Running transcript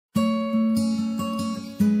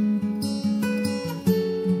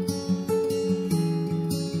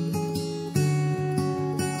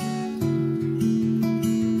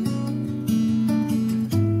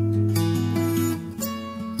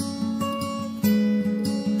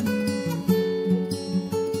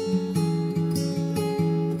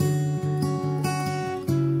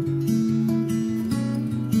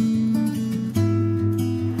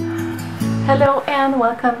Hello and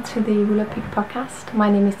welcome to the WOOLapyk podcast.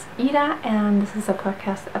 My name is Ida and this is a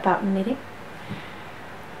podcast about knitting.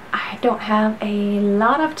 I don't have a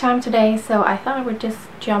lot of time today, so I thought I would just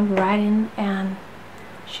jump right in and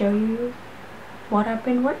show you what I've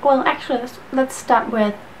been working. Well, actually, let's start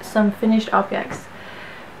with some finished objects,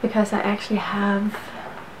 because I actually have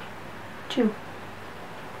two,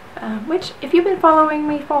 which, if you've been following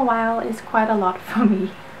me for a while, is quite a lot for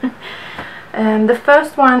me. And the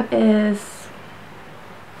first one is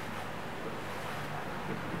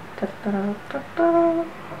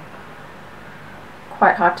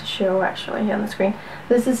quite hard to show actually here on the screen.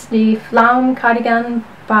 This is the Flaum cardigan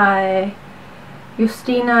by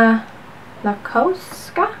Justyna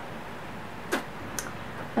Lorkowska.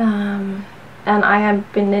 And I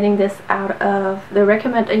have been knitting this out of the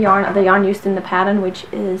recommended yarn, the yarn used in the pattern, which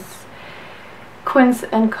is Quince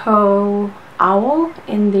and Co. Owl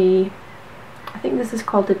in the, I think this is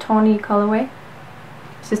called the Tawny colorway.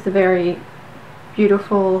 It's just a very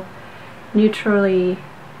beautiful, neutrally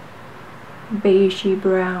beigey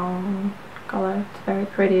brown color. It's very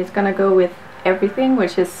pretty. It's gonna go with everything,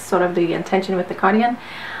 which is sort of the intention with the cardigan.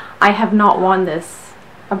 I have not worn this.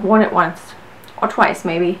 I've worn it once or twice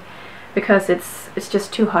maybe, because it's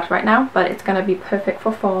just too hot right now, but it's gonna be perfect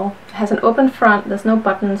for fall. It has an open front, there's no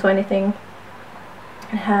buttons or anything.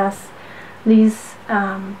 It has these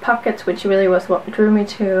pockets, which really was what drew me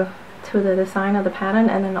to the design of the pattern,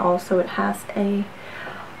 and then also it has a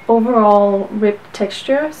overall ribbed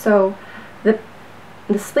texture, so the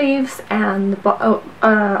sleeves and the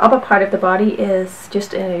upper part of the body is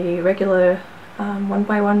just a regular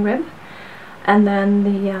 1x1 rib, and then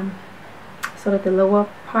the sort of the lower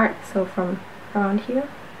part, so from around here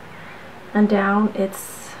and down,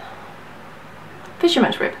 it's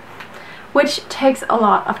fisherman's rib, which takes a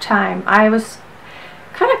lot of time. I was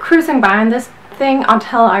kind of cruising by on this thing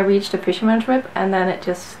until I reached the fisherman's rib, and then it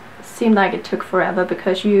just seemed like it took forever,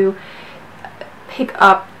 because you pick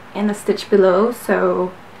up in the stitch below,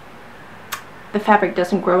 so the fabric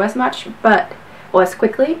doesn't grow as much, or as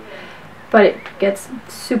quickly, but it gets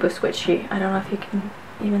super squishy. I don't know if you can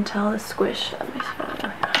even tell the squish. Let me show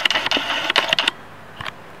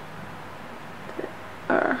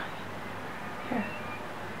you. Here.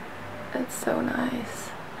 It's so nice.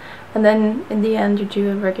 And then in the end you do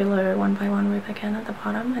a regular 1x1 rib again at the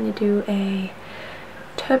bottom, and you do a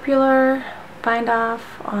tubular bind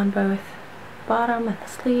off on both bottom and the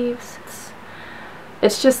sleeves.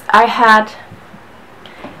 It's just, I had,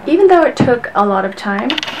 even though it took a lot of time,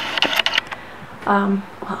 well,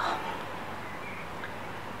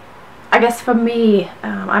 I guess for me,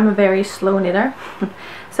 I'm a very slow knitter,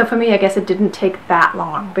 so for me I guess it didn't take that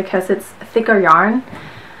long, because it's thicker yarn.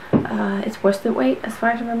 It's worsted weight as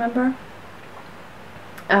far as I remember.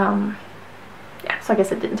 Yeah, so I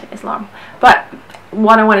guess it didn't take as long. But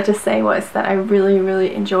what I wanted to say was that I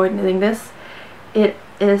really enjoyed knitting this. It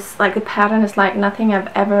is like, the pattern is like nothing I've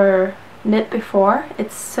ever knit before.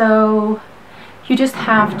 It's so, you just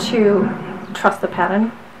have to trust the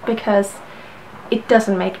pattern, because it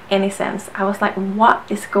doesn't make any sense. I was like, what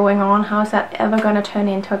is going on? How is that ever going to turn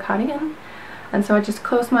into a cardigan? And so I just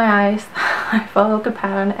closed my eyes, I followed the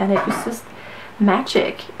pattern, and it was just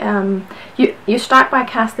magic. You start by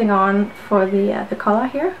casting on for the collar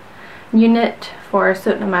here. You knit for a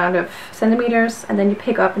certain amount of centimeters, and then you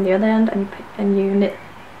pick up in the other end, and you knit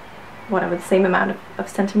whatever, the same amount of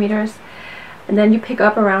centimeters, and then you pick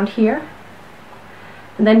up around here,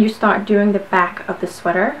 and then you start doing the back of the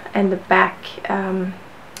sweater, and the back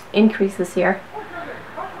increases here.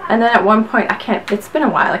 And then at one point, it's been a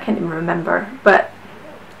while, I can't even remember, but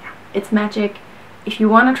it's magic. If you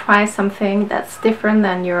want to try something that's different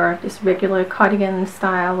than your just regular cardigan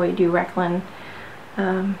style, where you do raglan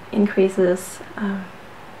increases,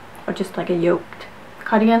 or just like a yoked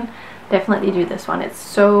cardigan, definitely do this one. It's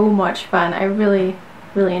so much fun. I really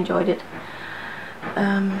enjoyed it.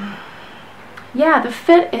 Yeah, the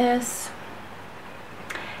fit is,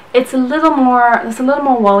 there's a little more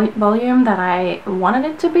volume than I wanted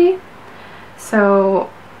it to be. So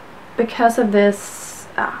because of this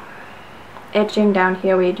edging down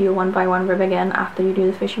here, where you do 1x1 rib again after you do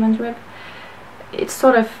the fisherman's rib, it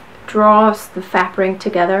sort of draws the fabric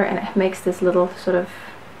together, and it makes this little sort of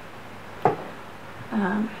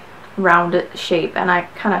rounded shape, and I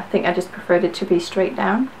kind of think I just preferred it to be straight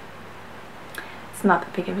down. It's not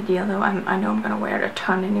that big of a deal though. I know I'm gonna wear it a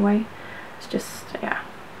ton anyway. It's just, yeah,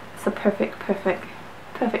 it's a perfect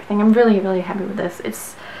thing. I'm really happy with this.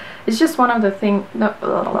 It's just one of the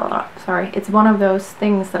it's one of those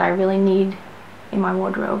things that I really need in my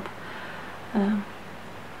wardrobe.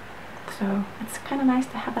 So it's kind of nice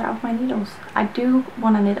to have that off my needles. I do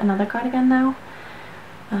want to knit another cardigan now.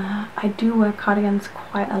 I do wear cardigans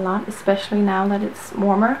quite a lot, especially now that it's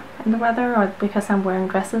warmer in the weather, or because I'm wearing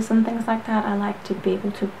dresses and things like that. I like to be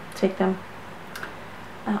able to take them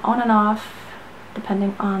on and off,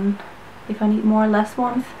 depending on if I need more or less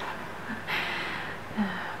warmth.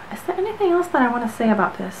 Is there anything else that I want to say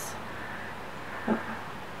about this? Oh.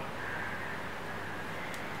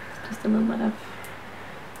 It's just a little bit of,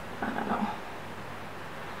 I don't know.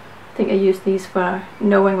 I think I use these for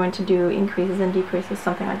knowing when to do increases and decreases,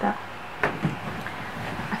 something like that.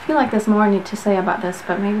 I feel like there's more I need to say about this,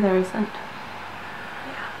 but maybe there isn't.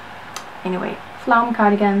 Yeah. Anyway, Flaum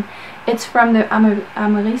cardigan. It's from the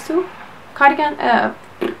Ameriso cardigan,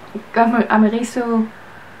 Ameriso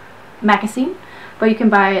magazine, but you can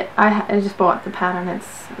buy it. I just bought the pattern.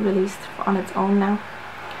 It's released on its own now.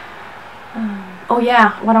 Oh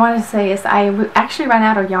yeah, what I wanted to say is I actually ran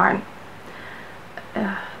out of yarn.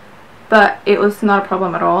 But it was not a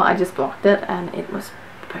problem at all. I just blocked it and it was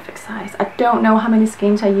perfect size. I don't know how many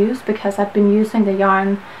skeins I used because I've been using the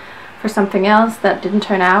yarn for something else that didn't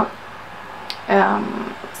turn out.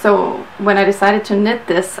 So when I decided to knit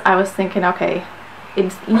this, I was thinking, okay,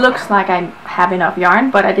 it looks like I have enough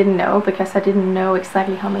yarn, but I didn't know because I didn't know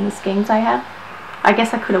exactly how many skeins I had. I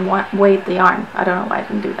guess I could have weighed the yarn. I don't know why I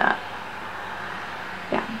didn't do that.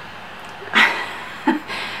 Yeah.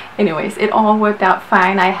 Anyways, it all worked out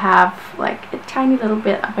fine. I have like a tiny little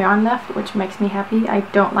bit of yarn left, which makes me happy. I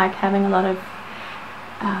don't like having a lot of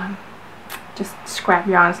just scrap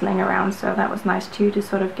yarns laying around, so that was nice too, to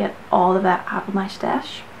sort of get all of that out of my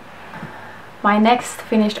stash. My next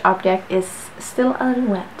finished object is still a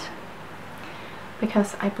little wet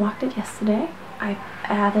because I blocked it yesterday. I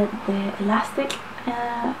added the elastic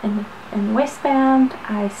in the waistband.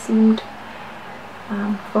 I seamed,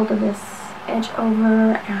 folded this edge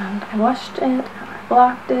over, and I washed it and I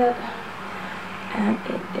blocked it, and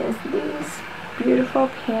it is these beautiful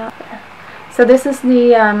pants. So this is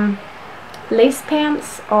the lace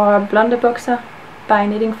pants or blonderbukser by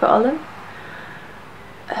Knitting for Alle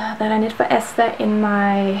that I knit for Esther in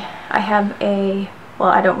my, I have a, well,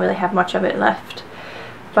 I don't really have much of it left,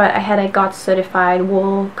 but I had a GOTS certified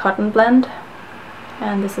wool cotton blend,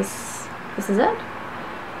 and this is it.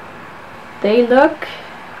 They look,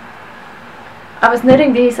 I was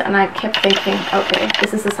knitting these and I kept thinking, okay,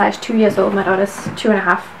 this is a size 2 years old, my daughter's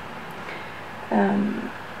 2.5.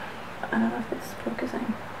 I don't know if it's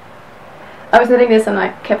focusing. I was knitting this and I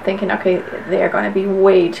kept thinking, okay, they're going to be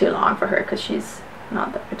way too long for her because she's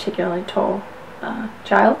not that particularly tall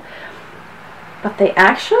child. But they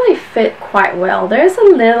actually fit quite well. There's a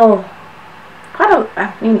little, a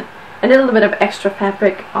little bit of extra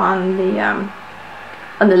fabric on the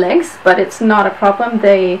legs, but it's not a problem.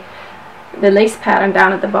 The lace pattern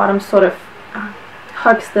down at the bottom sort of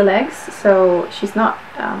hugs the legs, so she's not,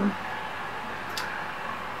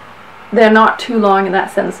 they're not too long in that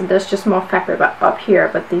sense, and there's just more fabric up here,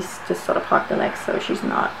 but these just sort of hug the legs, so she's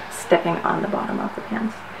not stepping on the bottom of the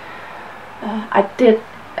pants. I did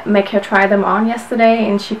make her try them on yesterday,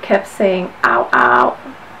 and she kept saying, ow, ow.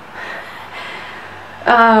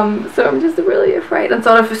 So I'm just really afraid, and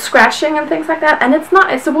sort of scratching and things like that, and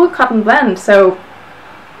it's a wool cotton blend, so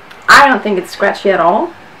I don't think it's scratchy at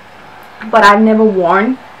all, but I've never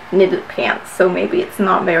worn knitted pants, so maybe it's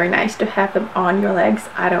not very nice to have them on your legs.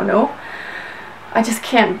 I don't know. I just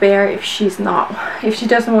can't bear if she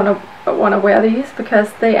doesn't want to wear these,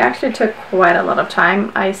 because they actually took quite a lot of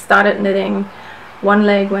time. I started knitting one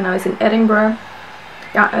leg when I was in Edinburgh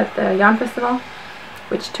at the yarn festival,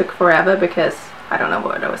 which took forever because I don't know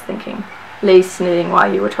what I was thinking. Lace knitting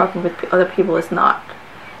while you were talking with other people is not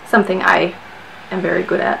something I am very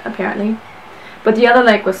good at, apparently. But the other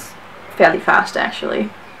leg was fairly fast, actually.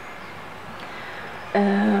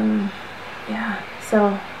 Yeah,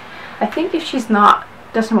 so I think if she's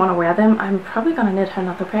doesn't want to wear them, I'm probably gonna knit her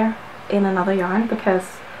another pair in another yarn,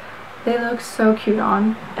 because they look so cute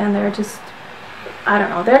on, and they're just, I don't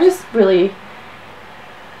know, they're just really,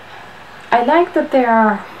 I like that they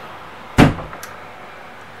are,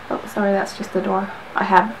 oh sorry, that's just the door. I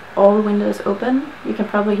have all the windows open. You can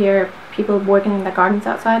probably hear people working in the gardens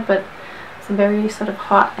outside, but it's a very sort of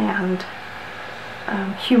hot and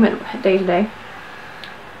humid day today.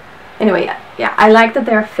 Anyway, yeah, I like that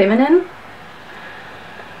they're feminine,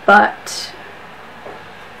 but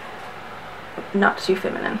not too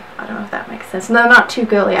feminine. I don't know if that makes sense. No, not too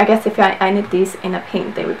girly. I guess if I knit these in a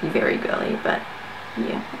pink, they would be very girly, but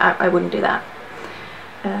yeah, I wouldn't do that.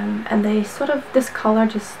 And they sort of, this color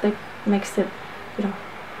just makes it, you know,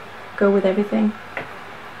 go with everything.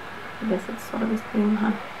 I guess it's sort of this theme,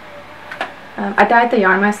 huh? I dyed the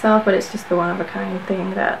yarn myself, but it's just the one-of-a-kind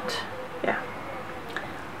thing that, yeah,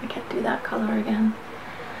 I can't do that color again.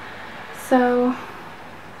 So,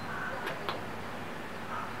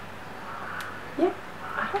 yeah,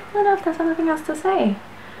 I don't really know if there's anything else to say.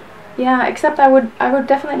 Yeah, except I would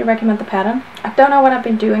definitely recommend the pattern. I don't know what I've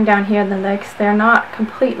been doing down here in the legs. They're not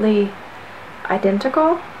completely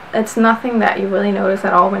identical. It's nothing that you really notice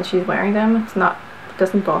at all when she's wearing them. It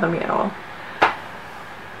doesn't bother me at all.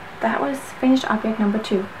 That was finished object number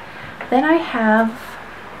 2. Then I have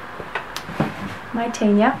my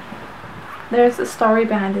Thuja. There's a story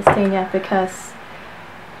behind this Thuja because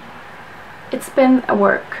it's been a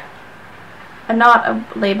work, and not a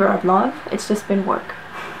labor of love. It's just been work.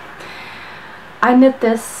 I knit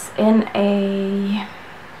this in a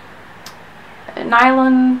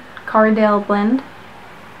nylon Cardigan blend.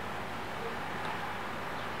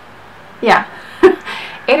 Yeah,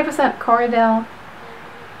 80% Cardigan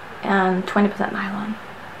and 20% nylon.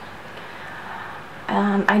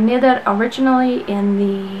 And I knit it originally in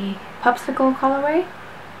the popsicle colorway.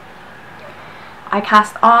 I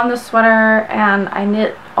cast on the sweater and I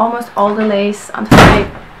knit almost all the lace until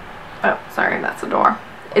oh, sorry, that's the door.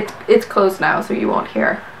 It's closed now, so you won't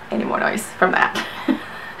hear any more noise from that.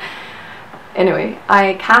 Anyway,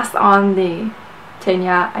 I cast on the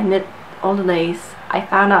Thuja, I knit all the lace. I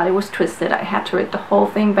found out it was twisted. I had to rip the whole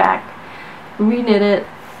thing back, re-knit it,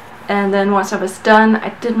 and then once I was done,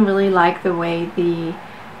 I didn't really like the way the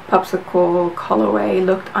popsicle colorway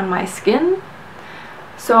looked on my skin,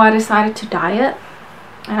 so I decided to dye it,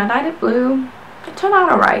 and I dyed it blue. It turned out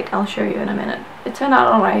alright. I'll show you in a minute. It turned out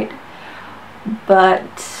alright,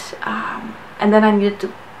 but and then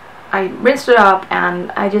I rinsed it up,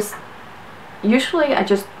 and usually I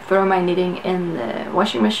just throw my knitting in the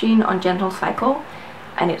washing machine on gentle cycle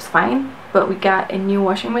and it's fine, but we got a new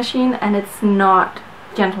washing machine and it's not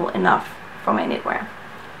gentle enough for my knitwear.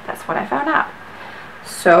 That's what I found out.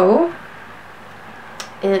 So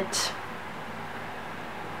it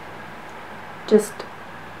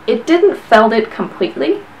didn't felt it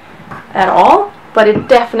completely at all, but it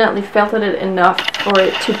definitely felted it enough for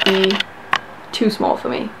it to be too small for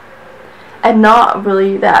me, and not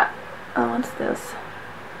really that, oh, what's this,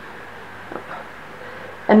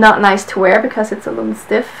 and not nice to wear because it's a little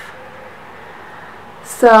stiff.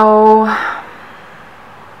 So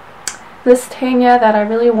this Thuja that I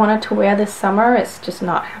really wanted to wear this summer is just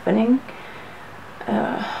not happening.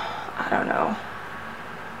 I don't know,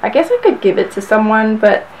 I guess I could give it to someone,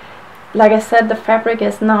 but like I said, the fabric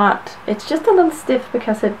is not, it's just a little stiff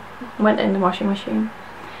because it went in the washing machine.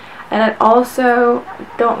 And I also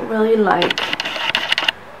don't really like,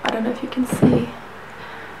 I don't know if you can see,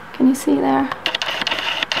 can you see there?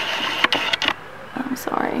 I'm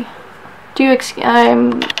sorry.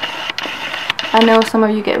 I know some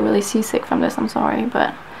of you get really seasick from this, I'm sorry,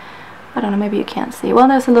 but I don't know, maybe you can't see. Well,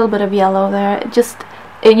 there's a little bit of yellow there. It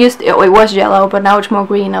was yellow, but now it's more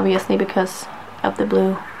green, obviously, because of the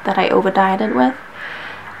blue that I over dyed it with.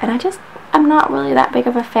 And I'm not really that big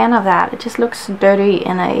of a fan of that. It just looks dirty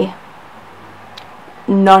in a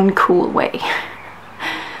non-cool way.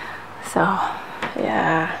 So,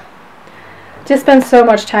 yeah. Just spent so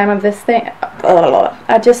much time on this thing.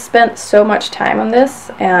 I just spent so much time on this,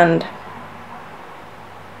 and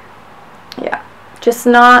yeah, just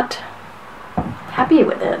not happy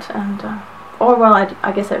with it. And or well,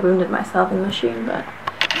 I guess I ruined it myself in the machine. But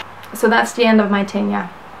so that's the end of my Thuja.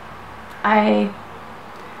 I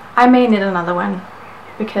may knit another one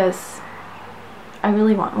because I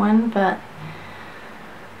really want one, but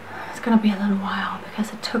it's gonna be a little while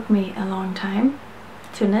because it took me a long time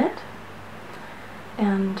to knit.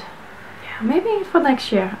 And yeah, maybe for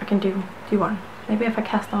next year I can do one. Maybe if I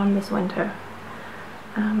cast on this winter.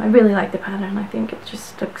 I really like the pattern. I think it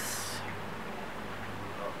just looks,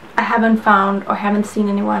 I haven't found or haven't seen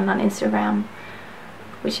anyone on Instagram,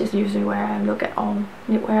 which is usually where I look at all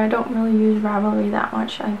knitwear. I don't really use Ravelry that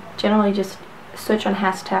much. I generally just search on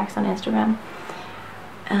hashtags on Instagram,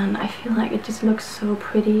 and I feel like it just looks so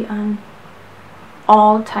pretty on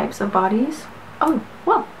all types of bodies. Oh,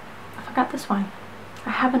 well, I forgot this one. I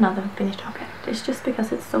have another finished object. It's just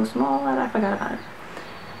because it's so small that I forgot about it.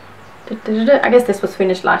 I guess this was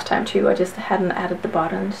finished last time too. I just hadn't added the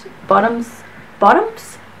buttons at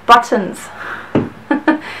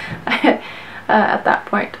that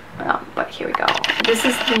point. But here we go. This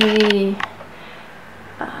is the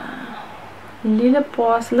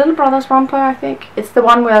Little Brother's Romper, I think. It's the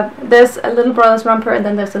one where there's a Little Brother's Romper and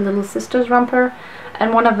then there's a Little Sister's Romper,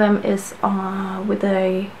 and one of them is with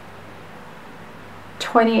a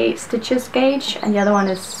 28 stitches gauge and the other one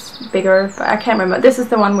is bigger, but I can't remember. This is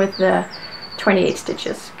the one with the 28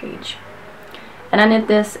 stitches gauge. And I knit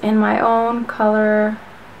this in my own color,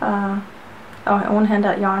 own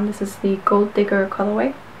hand-dyed yarn. This is the Golddigger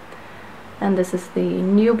colorway, and this is the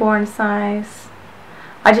newborn size.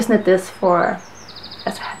 I just knit this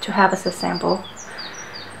to have as a sample.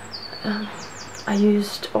 I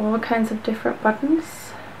used all kinds of different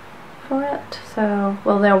buttons for it. So,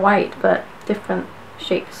 well, they're white, but different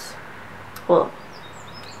shapes. Well,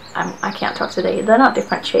 I can't talk today. They're not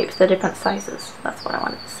different shapes, they're different sizes. That's what I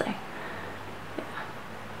wanted to say. Yeah.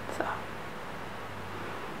 So,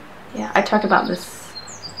 yeah, I talked about this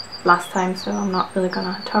last time, so I'm not really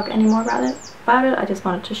gonna talk anymore about it. I just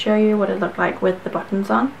wanted to show you what it looked like with the buttons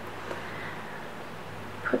on.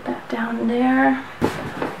 Put that down there.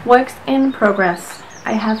 Works in progress.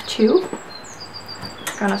 I have two.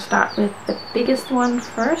 I'm gonna start with the biggest one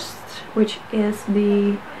first, which is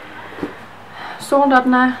the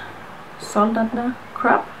Soldotna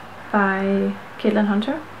crop by Caitlin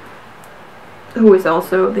Hunter, who is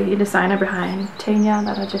also the designer behind Thuja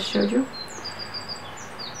that I just showed you.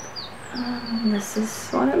 This is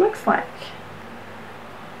what it looks like.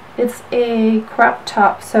 It's a crop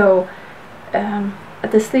top, so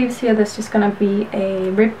at the sleeves here there's just gonna be a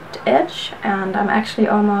ripped edge, and I'm actually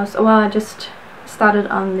almost, well, I just started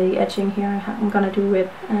on the edging here. I'm gonna do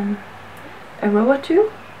it a row or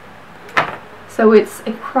two. So it's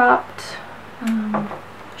a cropped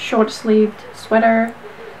short-sleeved sweater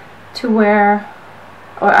to wear,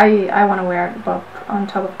 or I want to wear it on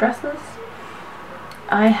top of dresses.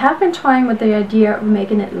 I have been toying with the idea of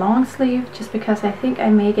making it long sleeve, just because I think I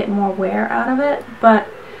may get more wear out of it, but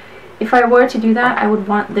if I were to do that, I would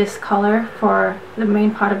want this color for the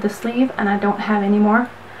main part of the sleeve, and I don't have any more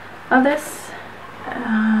of this.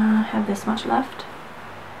 I have this much left,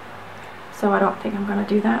 so I don't think I'm going to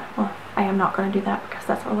do that. Well, I am not going to do that because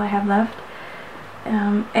that's all I have left.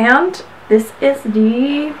 And this is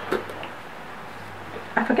the,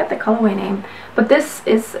 I forget the colorway name, but this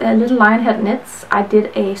is a little Lionhead knits. I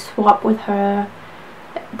did a swap with her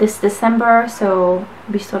this December, so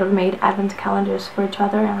we sort of made advent calendars for each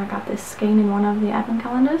other, and I got this skein in one of the advent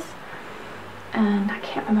calendars, and I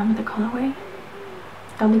can't remember the colorway.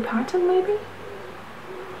 Dolly Parton maybe?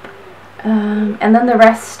 And then the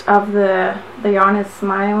rest of the yarn is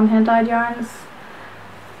my own hand-dyed yarns.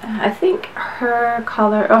 I think her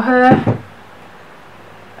color, or her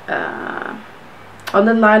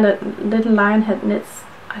Little Lionhead knits,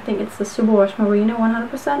 I think it's the superwash merino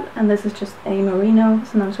 100%, and this is just a merino,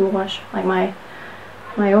 it's not superwash, like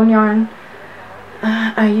my own yarn.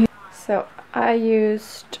 I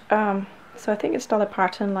used, so I think it's Dolly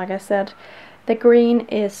Parton, like I said. The green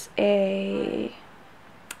is a,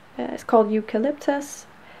 it's called eucalyptus.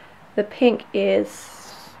 The pink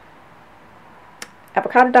is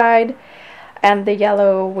avocado dyed, and the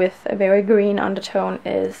yellow with a very green undertone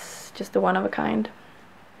is just the one of a kind.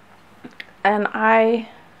 And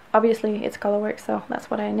obviously it's colorwork, so that's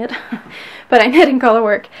what I knit. But I knit in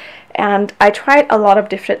colorwork, and I tried a lot of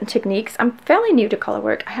different techniques. I'm fairly new to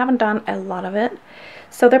colorwork. I haven't done a lot of it.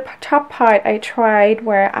 So the top part I tried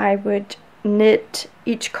where I would knit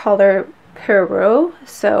each color per row.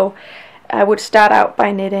 So I would start out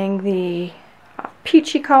by knitting the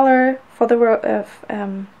peachy color for the row of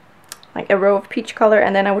like a row of peach color,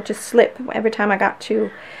 and then I would just slip every time I got to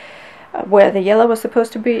where the yellow was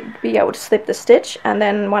supposed to be, I would slip the stitch, and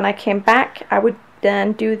then when I came back I would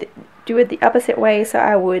then do it the opposite way. So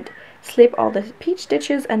I would slip all the peach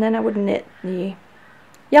stitches, and then I would knit the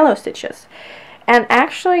yellow stitches, and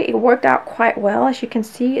actually it worked out quite well. As you can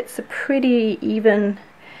see, it's a pretty even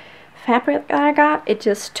fabric that I got. It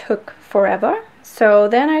just took forever. So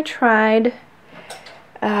then I tried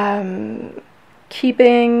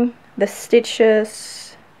keeping the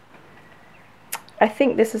stitches. I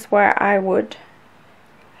think this is where I would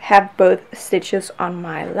have both stitches on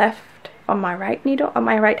my right needle, on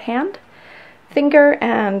my right hand finger,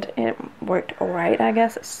 and it worked alright, I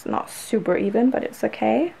guess. It's not super even, but it's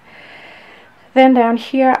okay. Then down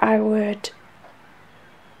here I would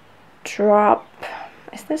drop,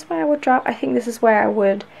 is this where I would drop? I think this is where I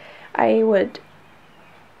would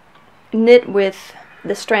knit with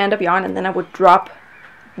the strand of yarn, and then I would drop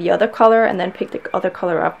the other color and then pick the other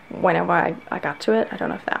color up whenever I got to it. I don't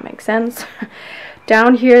know if that makes sense.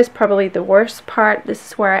 Down here is probably the worst part. This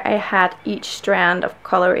is where I had each strand of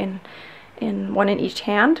color in one in each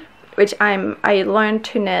hand, which I learned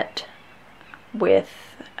to knit with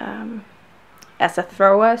as a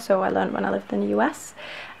thrower. So I learned when I lived in the US,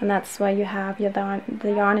 and that's why you have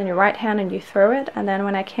the yarn in your right hand and you throw it. And then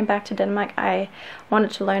when I came back to Denmark, I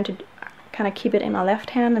wanted to learn to kind of keep it in my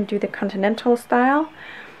left hand and do the continental style,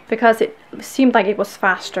 because it seemed like it was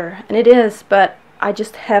faster, and it is, but I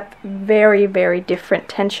just have very, very different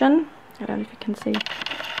tension. I don't know if you can see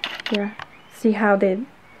here. See how the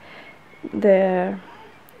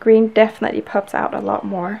green definitely pops out a lot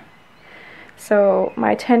more. So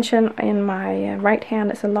my tension in my right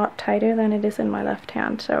hand is a lot tighter than it is in my left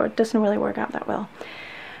hand, so it doesn't really work out that well.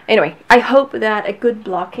 Anyway, I hope that a good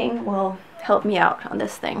blocking will help me out on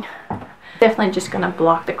this thing. Definitely just gonna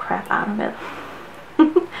block the crap out of it.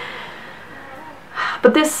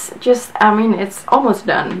 But this just, I mean, it's almost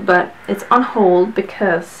done, but it's on hold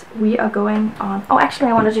because we are going on... Oh, actually,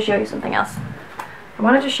 I wanted to show you something else. I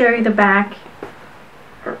wanted to show you the bag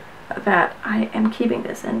that I am keeping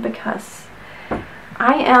this in because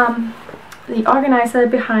I am the organizer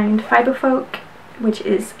behind Fiberfolk, which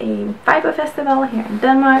is a fiber festival here in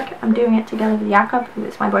Denmark. I'm doing it together with Jakob, who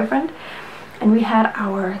is my boyfriend. And we had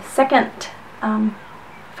our second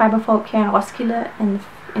Fiberfolk here in Roskilde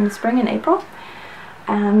in spring, in April.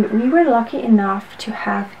 And we were lucky enough to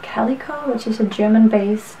have Calico, which is a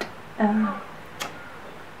German-based,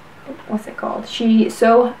 what's it called? She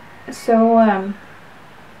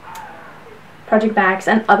project bags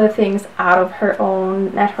and other things out of her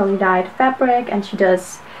own naturally dyed fabric, and she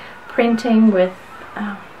does printing with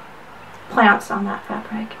plants on that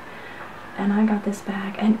fabric. And I got this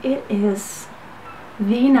bag, and it is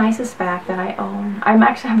the nicest bag that I own.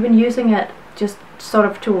 I've been using it just sort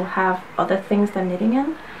of to have other things than knitting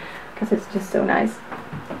in, because it's just so nice.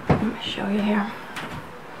 Let me show you here.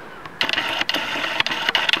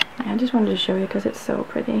 I just wanted to show you because it's so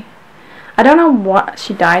pretty. I don't know what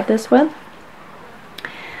she dyed this with,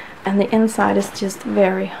 and the inside is just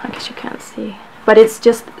very, I guess you can't see, but it's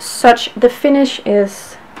just such, the finish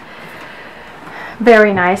is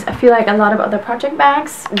very nice. I feel like a lot of other project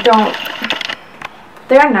bags don't,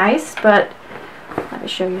 they're nice, but let me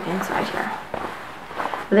show you the inside here.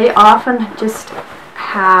 They often just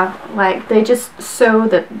have, like, they just sew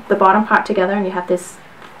the bottom part together and you have this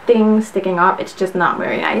thing sticking up. It's just not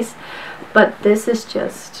very nice. But this is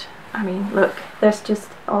just, I mean, look, there's just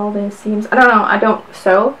all the seams. I don't know, I don't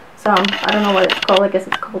sew, so I don't know what it's called. I guess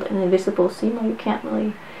it's called an invisible seam, where you can't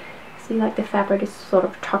really see, like, the fabric is sort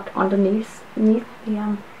of tucked underneath the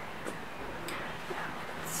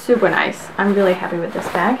super nice. I'm really happy with this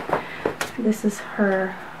bag. This is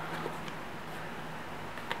her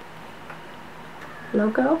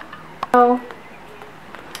logo. So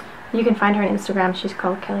you can find her on Instagram. She's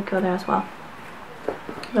called Calico there as well.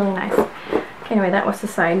 Really nice. Anyway, that was the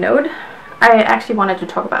side note. I actually wanted to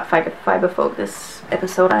talk about Fiberfolk this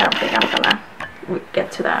episode. I don't think I'm gonna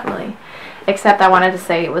get to that really. Except I wanted to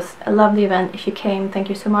say it was a lovely event. If you came, thank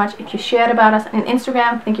you so much. If you shared about us on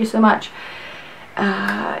Instagram, thank you so much.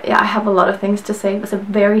 Yeah, I have a lot of things to say. It was a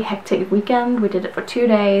very hectic weekend. We did it for 2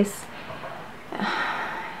 days.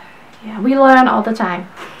 Yeah, we learn all the time.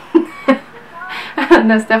 And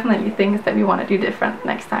there's definitely things that we want to do different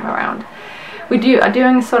next time around. We are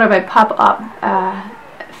doing sort of a pop-up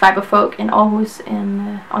Fiberfolk in Aarhus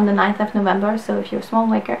on the 9th of November. So if you're a small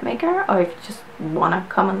maker, or if you just want to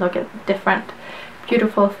come and look at different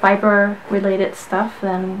beautiful fiber-related stuff,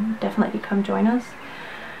 then definitely come join us.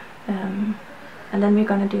 And then we're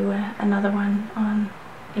going to do another one on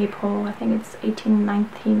April, I think it's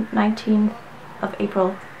 19th of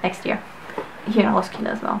April next year, here in Roskilde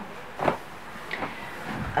as well.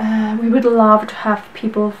 We would love to have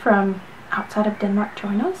people from outside of Denmark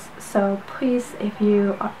join us, so please, if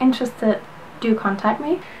you are interested, do contact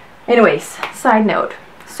me. Anyways, side note,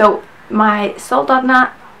 so my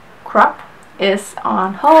Soldotna crop is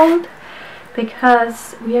on hold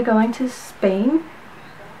because we are going to Spain,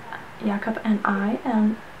 Jakob and I,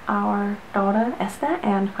 and our daughter Esther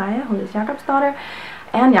and Freya, who is Jakob's daughter,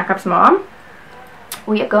 and Jakob's mom.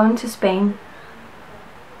 We are going to Spain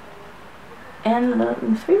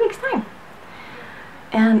in 3 weeks' time.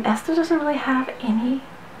 And Esther doesn't really have any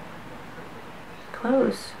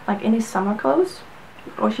clothes, like any summer clothes,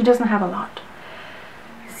 or she doesn't have a lot.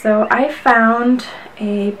 So I found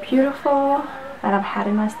a beautiful, that I've had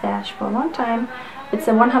in my stash for a long time. It's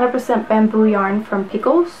a 100% bamboo yarn from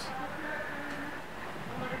Pickles.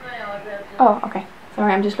 Oh, okay.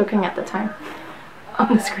 Sorry, I'm just looking at the time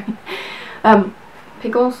on the screen.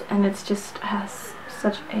 Pickles, and it's just has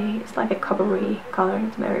such a, it's like a coppery color.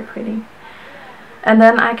 It's very pretty. And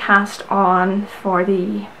then I cast on for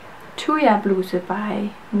the Thuja Bluse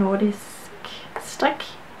by Nordisk Strik.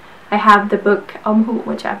 I have the book Omhu,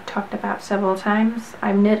 which I've talked about several times.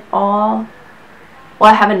 I've knit all,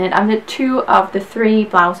 well, I haven't knit, I've knit 2 of the 3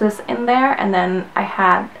 blouses in there, and then I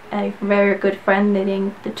had a very good friend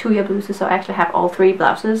knitting the Thuja blouses, so I actually have all 3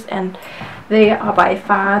 blouses, and they are by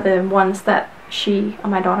far the ones that she, or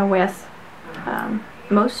my daughter, wears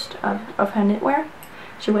most of her knitwear.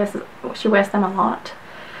 She wears them a lot.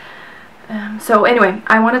 So anyway,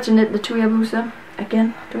 I wanted to knit the Thuja Bluse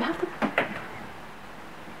again. Do we have the book?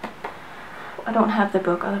 I don't have the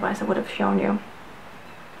book, otherwise I would have shown you.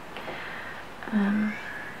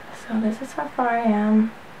 So this is how far I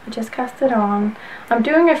am. I just cast it on. I'm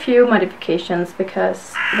doing a few modifications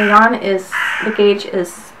because the gauge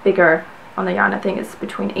is bigger on the yarn. I think it's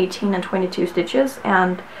between 18 and 22 stitches,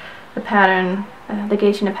 and the pattern, the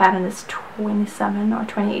gauge in the pattern is 27 or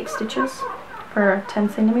 28 stitches per 10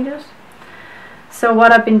 centimeters. So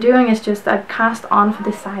what I've been doing is just I've cast on for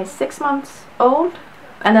the size 6 months old,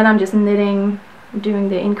 and then I'm just knitting, doing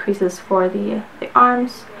the increases for the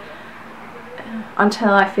arms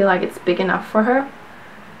until I feel like it's big enough for her.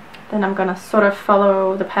 Then I'm gonna sort of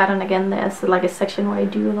follow the pattern again. There's like a section where I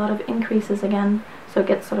do a lot of increases again, so it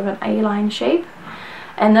gets sort of an A-line shape.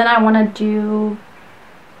 And then I want to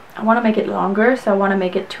make it longer, so I want to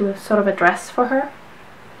make it to a sort of a dress for her.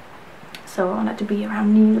 So I want it to be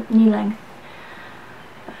around knee length.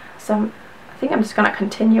 So I think I'm just gonna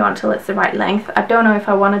continue until it's the right length. I don't know if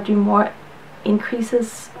I want to do more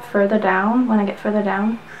increases further down when I get further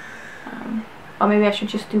down, or maybe I should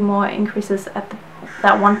just do more increases at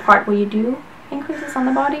that one part where you do increases on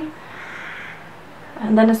the body,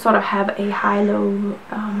 and then sort of have a high-low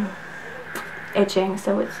edging,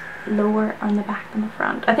 so it's lower on the back than the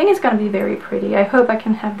front. I think it's going to be very pretty. I hope I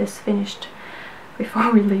can have this finished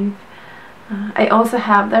before we leave. I also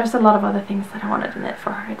have, there's a lot of other things that I wanted to knit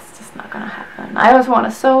for her. It's just not going to happen. I also want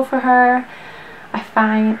to sew for her. I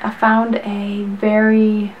found a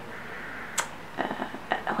very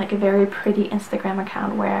like a very pretty Instagram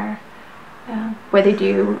account where they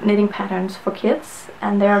do knitting patterns for kids,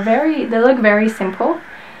 and they look very simple.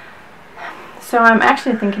 So I'm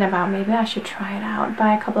actually thinking about maybe I should try it out,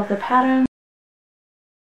 buy a couple of the patterns.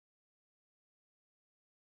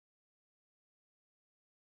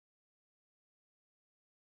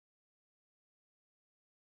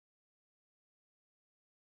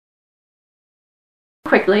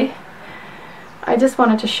 Quickly, I just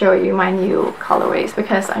wanted to show you my new colorways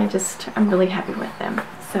because I'm really happy with them.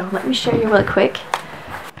 So let me show you real quick.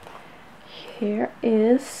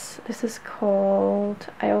 This is called,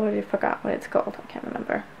 I already forgot what it's called, I can't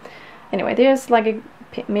remember. Anyway, there's like a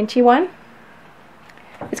minty one.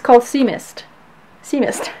 It's called Sea Mist.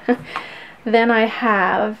 Then I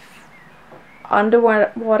have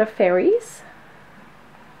Underwater Fairies.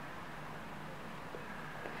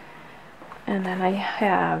 And then I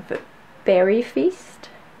have Berry Feast.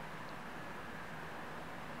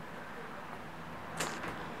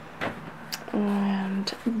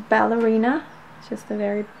 And Ballerina, just a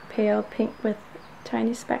very pale pink with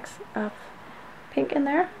tiny specks of pink in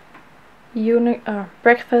there.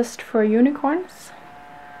 Breakfast for Unicorns.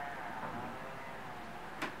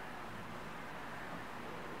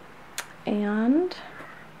 And,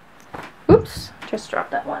 oops, just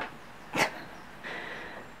dropped that one.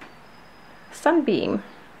 Sunbeam.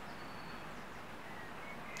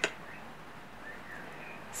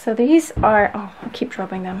 So these are, oh, I keep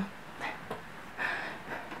dropping them.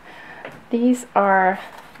 These are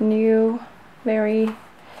new, I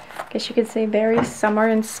guess you could say very summer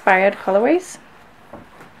inspired colorways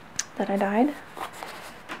that I dyed.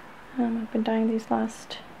 I've been dyeing these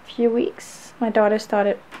last few weeks. My daughter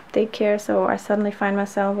started daycare, so I suddenly find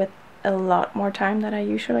myself with a lot more time than I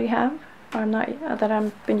usually have, or that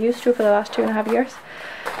I've been used to for the last 2.5 years.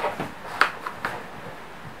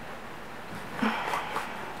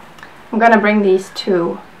 I'm gonna bring these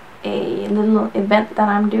to a little event that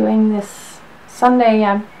I'm doing this Sunday.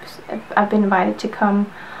 I've been invited to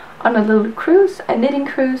come on a little cruise, a knitting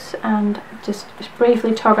cruise, and just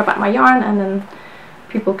briefly talk about my yarn, and then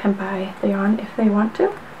people can buy the yarn if they want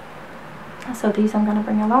to. So these I'm gonna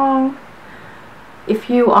bring along. If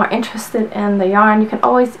you are interested in the yarn, you can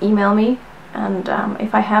always email me, and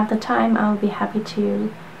if I have the time, I'll be happy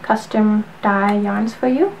to custom dye yarns for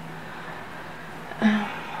you.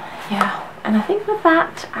 Yeah, and I think with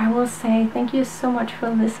that, I will say thank you so much for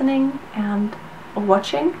listening and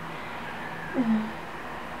watching.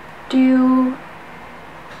 Do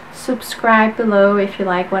subscribe below if you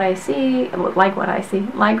like what you see.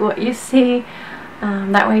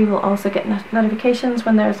 That way you will also get notifications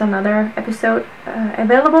when there's another episode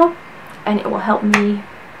available, and it will help me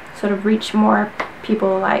sort of reach more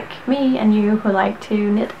people like me and you who like to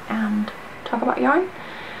knit and talk about yarn.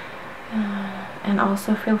 And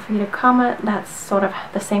also feel free to comment. That's sort of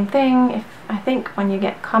the same thing. I think when you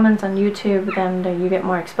get comments on YouTube, then you get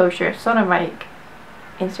more exposure, sort of like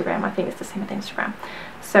Instagram. I think it's the same with Instagram.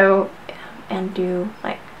 So, and do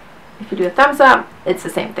like if you do a thumbs up, it's the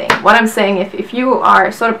same thing. What I'm saying, if you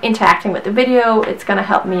are sort of interacting with the video, it's gonna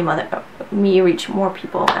help me reach more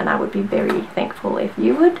people, and I would be very thankful if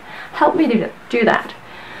you would help me do that.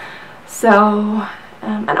 So,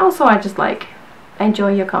 and also I just like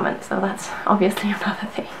enjoy your comments, so that's obviously another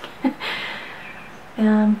thing.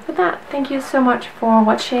 With that, thank you so much for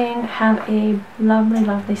watching. Have a lovely,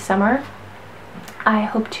 lovely summer. I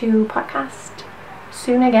hope to podcast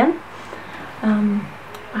soon again.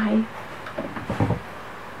 Bye.